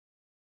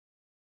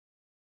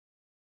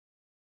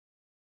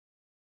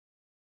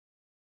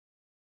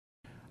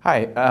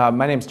Hi,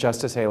 my name is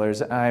Justice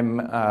Ehlers.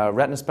 I'm a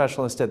retina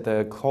specialist at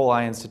the Cole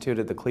Eye Institute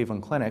at the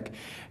Cleveland Clinic,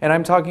 and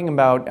I'm talking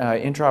about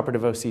intraoperative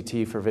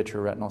OCT for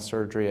vitreoretinal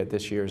surgery at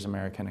this year's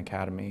American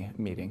Academy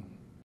meeting.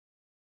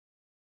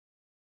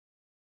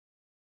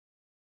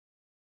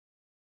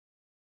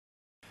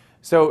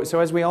 So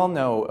as we all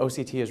know,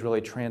 OCT has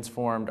really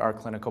transformed our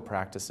clinical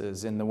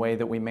practices in the way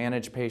that we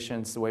manage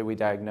patients, the way we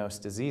diagnose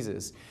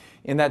diseases.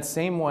 In that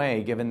same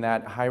way, given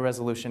that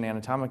high-resolution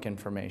anatomic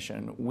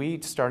information,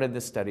 we started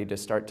this study to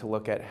start to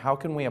look at how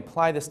can we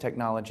apply this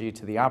technology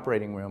to the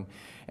operating room,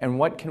 and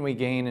what can we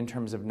gain in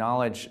terms of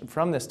knowledge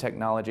from this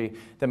technology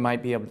that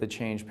might be able to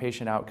change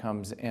patient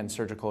outcomes and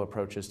surgical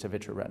approaches to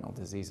vitreoretinal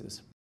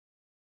diseases.